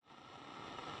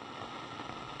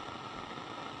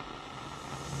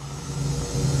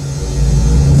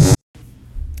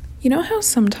You know how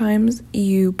sometimes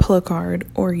you pull a card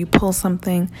or you pull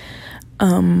something,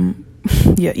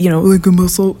 yeah, like a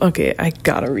muscle. Okay, I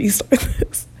gotta restart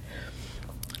this.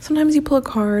 Sometimes you pull a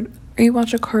card or you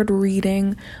watch a card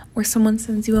reading or someone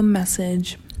sends you a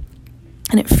message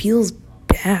and it feels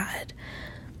bad.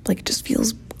 Like, it just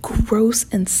feels gross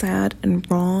and sad and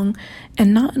wrong,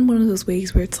 and not in one of those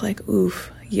ways where it's like,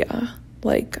 oof, yeah,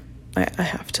 like, I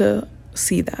have to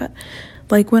see that.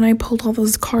 Like, when I pulled all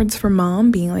those cards for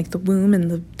Mom, being like the womb and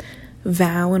the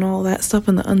vow and all that stuff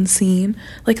and the unseen,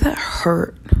 like, that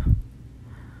hurt.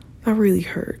 That really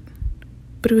hurt.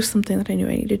 But it was something that I knew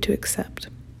I needed to accept.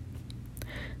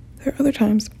 There are other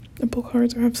times I pull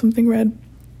cards or have something read,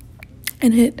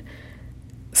 and it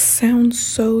sounds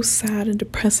so sad and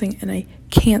depressing, and I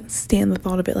can't stand the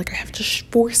thought of it. Like, I have to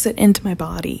force it into my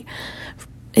body.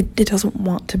 It doesn't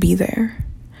want to be there.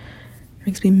 It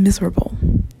makes me miserable.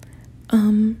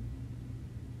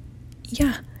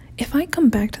 Yeah, if I come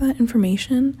back to that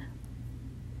information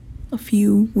a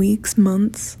few weeks,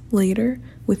 months later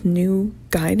with new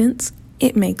guidance,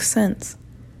 it makes sense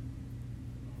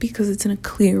because it's in a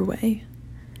clear way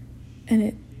and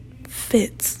it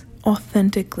fits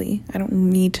authentically. I don't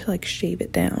need to like shave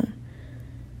it down.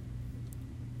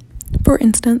 For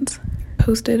instance,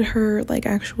 posted her like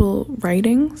actual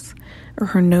writings or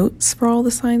her notes for all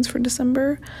the signs for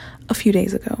December a few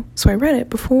days ago. So I read it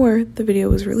before the video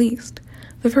was released.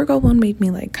 The Virgo one made me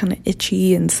like kind of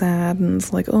itchy and sad, and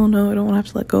it's like, oh no, I don't want to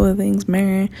have to let go of things,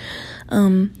 meh.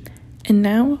 And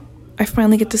now I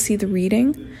finally get to see the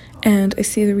reading, and I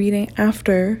see the reading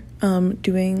after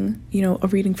doing, a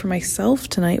reading for myself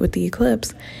tonight with the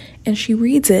eclipse, and she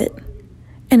reads it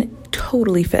and it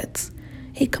totally fits.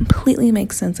 It completely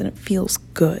makes sense and it feels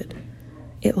good.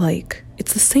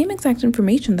 It's the same exact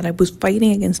information that I was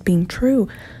fighting against being true,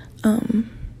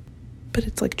 but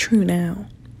it's like true now.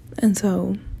 And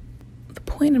so the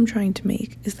point I'm trying to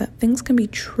make is that things can be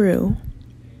true,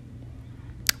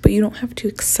 but you don't have to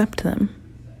accept them.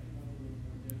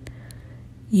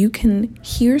 You can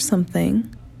hear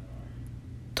something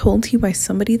told to you by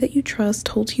somebody that you trust,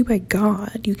 told to you by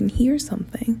God. You can hear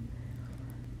something.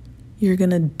 You're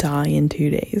gonna die in 2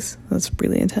 days. That's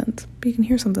really intense. But you can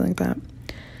hear something like that,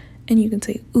 and you can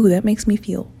say, ooh, that makes me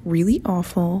feel really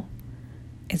awful.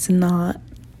 It's not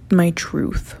my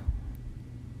truth.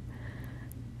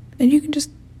 And you can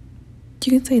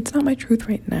say, it's not my truth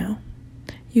right now.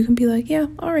 You can be like, yeah,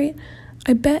 all right.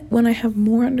 I bet when I have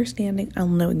more understanding, I'll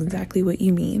know exactly what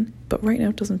you mean. But right now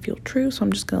it doesn't feel true, so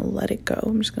I'm just going to let it go.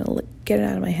 I'm just going to get it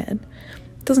out of my head.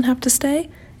 It doesn't have to stay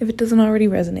if it doesn't already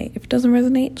resonate. If it doesn't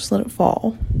resonate, just let it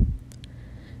fall.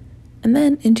 And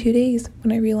then in 2 days,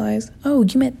 when I realize, oh,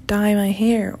 you meant dye my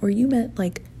hair, or you meant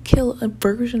like kill a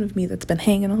version of me that's been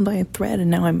hanging on by a thread and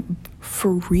now I'm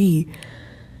free.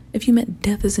 If you meant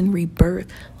death is in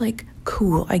rebirth, like,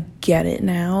 cool, I get it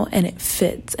now, and it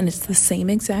fits, and it's the same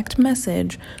exact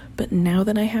message, but now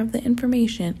that I have the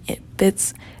information, it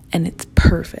fits, and it's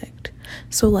perfect.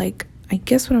 So, like, I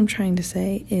guess what I'm trying to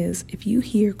say is, if you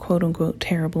hear quote-unquote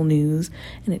terrible news,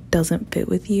 and it doesn't fit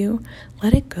with you,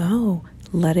 let it go.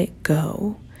 Let it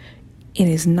go. It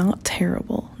is not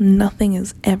terrible. Nothing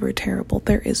is ever terrible.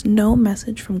 There is no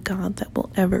message from God that will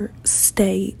ever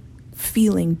stay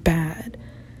feeling bad.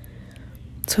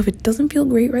 So if it doesn't feel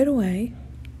great right away,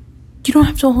 you don't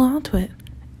have to hold on to it.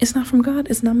 It's not from God.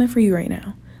 It's not meant for you right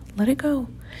now. Let it go.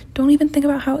 Don't even think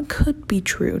about how it could be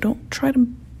true. Don't try to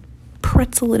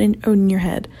pretzel it in your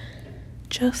head.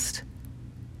 Just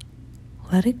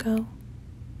let it go.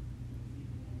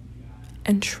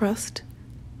 And trust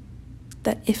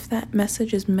that if that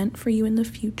message is meant for you in the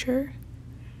future,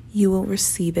 you will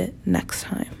receive it next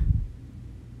time.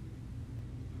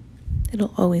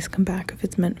 It'll always come back if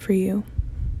it's meant for you.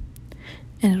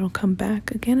 And it'll come back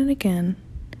again and again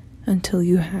until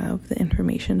you have the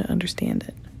information to understand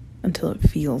it, until it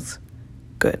feels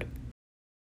good.